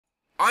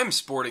I'm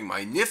sporting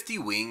my nifty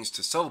wings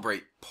to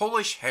celebrate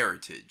Polish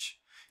heritage.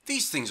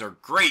 These things are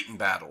great in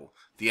battle.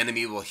 The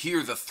enemy will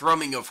hear the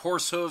thrumming of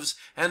horse hooves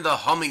and the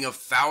humming of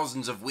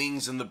thousands of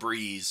wings in the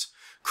breeze.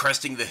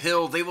 Cresting the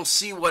hill, they will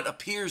see what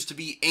appears to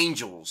be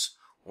angels,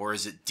 or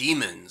is it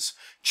demons,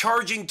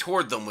 charging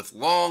toward them with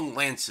long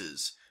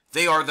lances.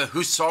 They are the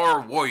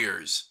Hussar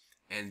warriors,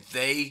 and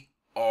they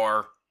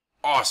are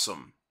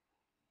awesome.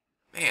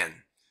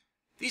 Man,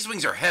 these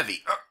wings are heavy.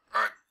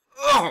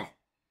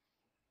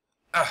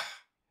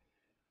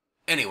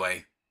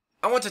 Anyway,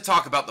 I want to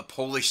talk about the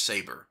Polish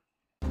Saber.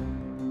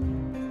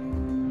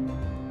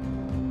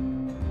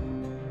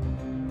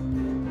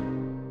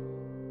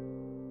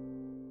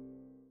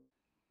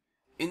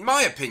 In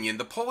my opinion,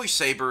 the Polish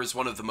Saber is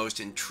one of the most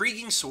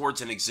intriguing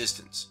swords in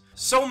existence.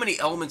 So many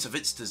elements of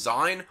its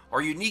design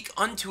are unique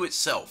unto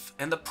itself,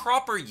 and the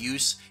proper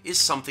use is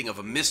something of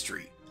a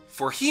mystery.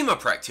 For HEMA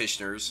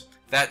practitioners,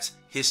 that's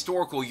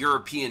historical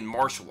European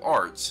martial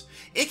arts,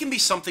 it can be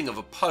something of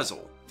a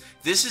puzzle.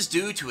 This is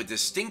due to a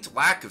distinct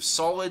lack of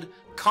solid,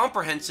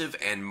 comprehensive,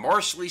 and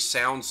martially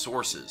sound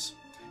sources.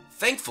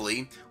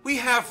 Thankfully, we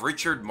have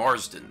Richard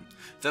Marsden,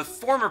 the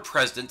former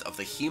president of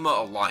the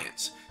HEMA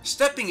Alliance,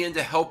 stepping in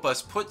to help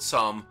us put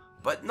some,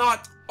 but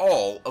not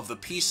all, of the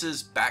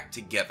pieces back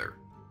together.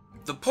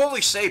 The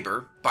Polish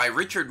Saber, by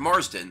Richard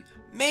Marsden,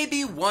 may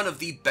be one of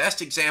the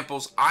best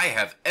examples I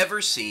have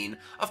ever seen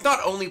of not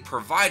only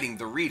providing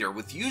the reader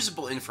with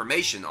usable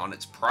information on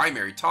its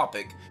primary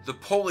topic, the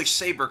Polish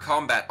Saber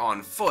combat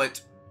on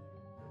foot,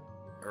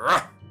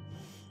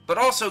 but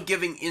also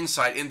giving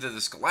insight into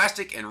the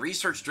scholastic and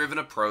research-driven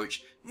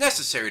approach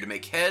necessary to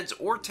make heads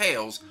or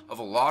tails of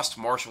a lost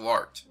martial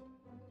art.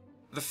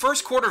 The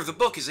first quarter of the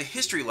book is a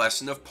history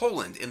lesson of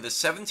Poland in the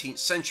 17th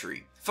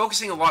century,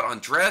 focusing a lot on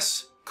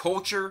dress,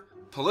 culture,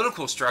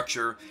 political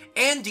structure,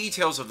 and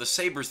details of the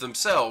sabers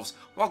themselves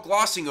while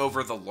glossing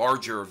over the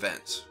larger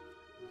events.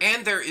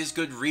 And there is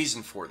good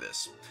reason for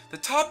this. The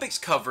topics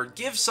covered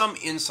give some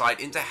insight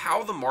into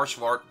how the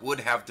martial art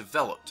would have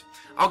developed.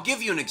 I'll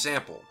give you an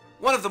example.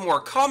 One of the more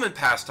common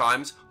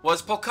pastimes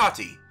was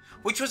polkati,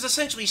 which was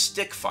essentially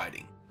stick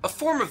fighting, a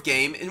form of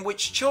game in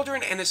which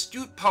children and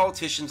astute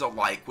politicians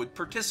alike would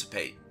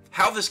participate.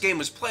 How this game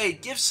was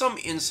played gives some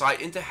insight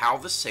into how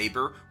the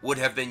saber would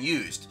have been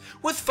used,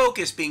 with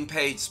focus being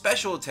paid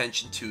special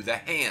attention to the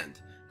hand.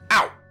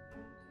 Ow!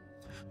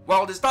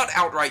 While it is not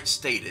outright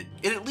stated,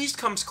 it at least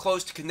comes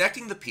close to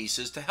connecting the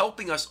pieces to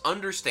helping us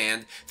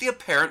understand the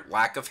apparent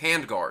lack of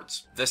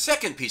handguards. The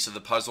second piece of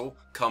the puzzle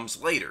comes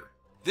later.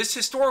 This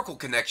historical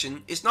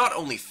connection is not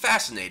only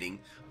fascinating,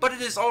 but it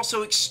is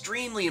also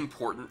extremely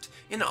important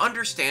in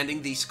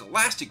understanding the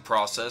scholastic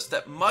process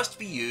that must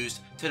be used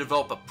to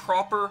develop a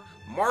proper,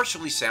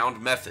 martially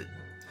sound method.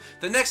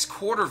 The next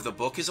quarter of the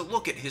book is a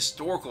look at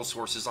historical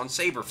sources on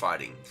saber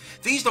fighting.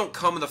 These don't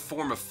come in the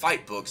form of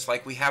fight books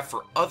like we have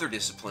for other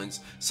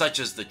disciplines, such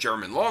as the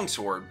German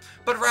longsword,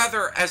 but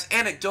rather as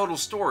anecdotal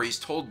stories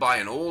told by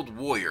an old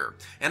warrior,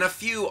 and a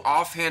few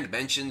offhand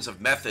mentions of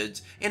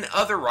methods in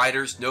other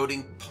writers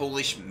noting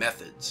Polish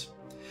methods.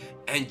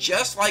 And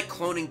just like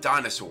cloning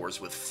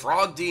dinosaurs with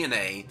frog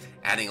DNA,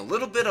 adding a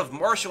little bit of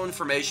martial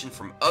information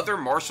from other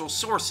martial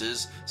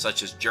sources,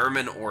 such as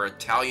German or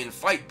Italian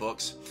fight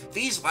books,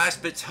 these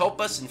last bits help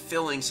us in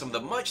filling some of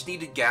the much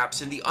needed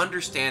gaps in the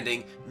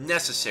understanding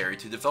necessary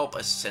to develop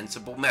a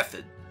sensible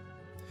method.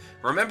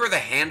 Remember the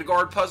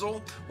handguard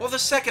puzzle? Well, the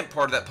second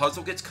part of that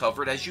puzzle gets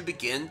covered as you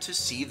begin to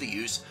see the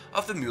use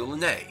of the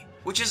moulinet,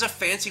 which is a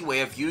fancy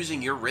way of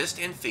using your wrist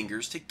and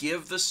fingers to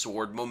give the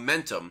sword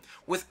momentum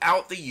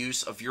without the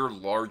use of your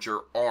larger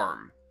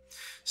arm.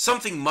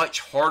 Something much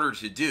harder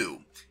to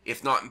do,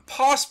 if not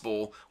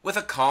impossible, with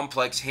a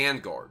complex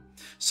handguard.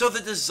 So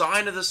the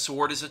design of the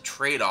sword is a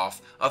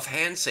trade-off of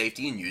hand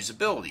safety and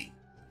usability.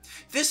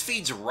 This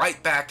feeds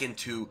right back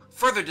into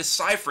further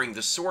deciphering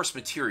the source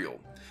material.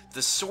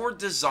 The sword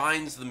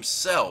designs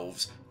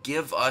themselves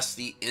give us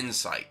the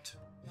insight.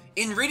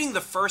 In reading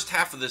the first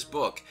half of this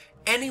book,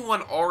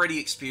 anyone already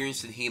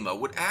experienced in HEMA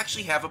would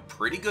actually have a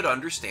pretty good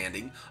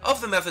understanding of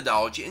the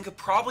methodology and could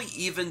probably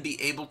even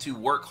be able to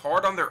work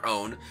hard on their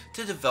own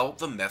to develop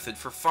the method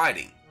for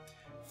fighting.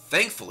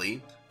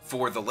 Thankfully,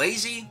 for the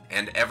lazy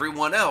and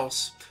everyone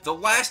else, the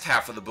last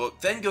half of the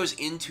book then goes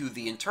into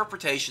the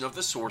interpretation of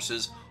the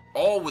sources,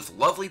 all with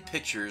lovely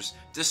pictures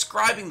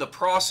describing the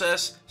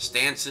process,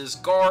 stances,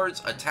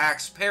 guards,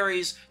 attacks,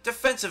 parries,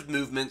 defensive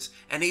movements,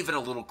 and even a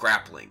little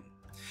grappling.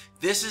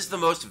 This is the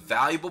most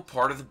valuable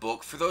part of the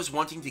book for those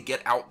wanting to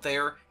get out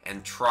there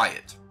and try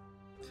it.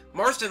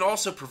 Marsden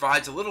also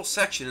provides a little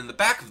section in the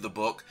back of the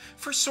book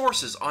for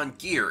sources on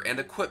gear and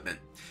equipment.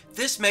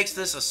 This makes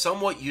this a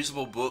somewhat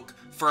usable book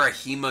for a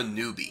HEMA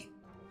newbie.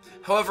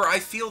 However, I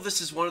feel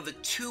this is one of the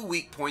two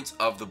weak points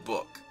of the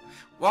book.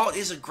 While it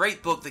is a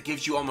great book that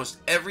gives you almost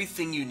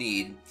everything you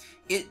need,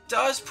 it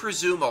does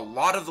presume a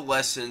lot of the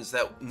lessons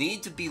that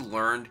need to be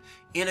learned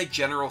in a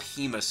general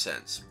HEMA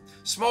sense.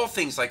 Small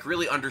things like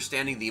really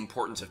understanding the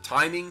importance of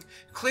timing,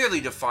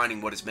 clearly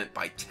defining what is meant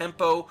by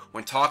tempo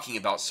when talking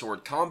about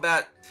sword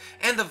combat,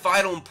 and the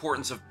vital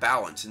importance of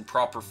balance and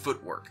proper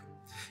footwork.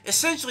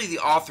 Essentially, the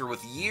author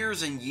with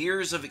years and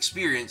years of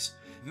experience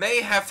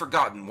may have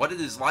forgotten what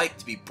it is like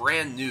to be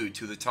brand new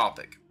to the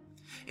topic.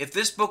 If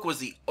this book was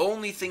the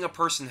only thing a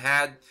person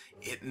had,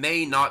 it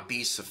may not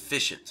be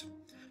sufficient.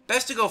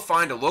 Best to go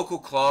find a local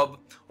club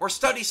or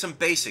study some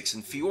basics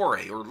in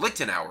Fiore or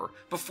Lichtenauer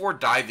before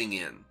diving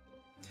in.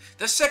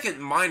 The second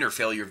minor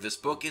failure of this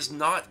book is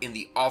not in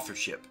the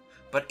authorship,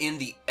 but in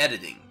the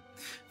editing.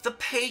 The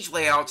page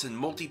layouts and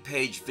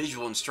multi-page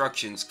visual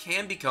instructions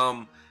can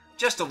become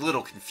just a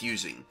little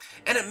confusing,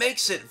 and it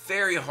makes it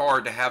very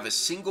hard to have a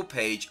single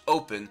page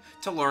open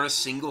to learn a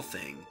single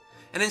thing,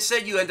 and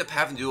instead you end up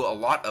having to do a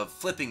lot of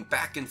flipping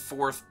back and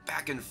forth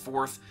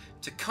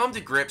to come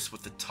to grips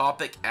with the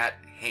topic at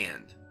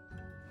hand.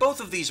 Both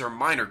of these are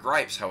minor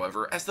gripes,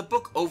 however, as the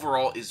book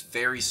overall is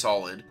very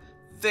solid,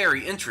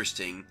 very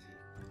interesting,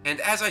 and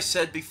as I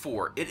said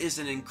before, it is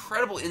an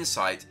incredible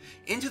insight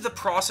into the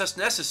process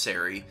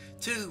necessary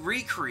to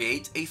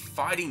recreate a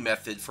fighting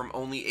method from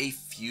only a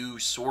few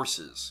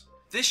sources.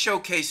 This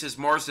showcases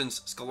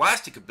Marsden's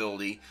scholastic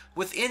ability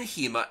within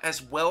HEMA,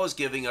 as well as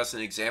giving us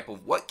an example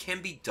of what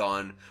can be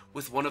done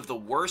with one of the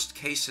worst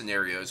case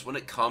scenarios when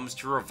it comes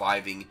to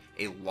reviving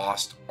a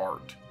lost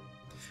art.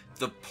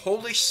 The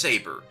Polish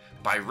Saber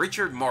by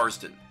Richard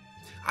Marsden.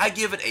 I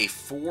give it a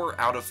 4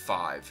 out of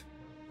 5.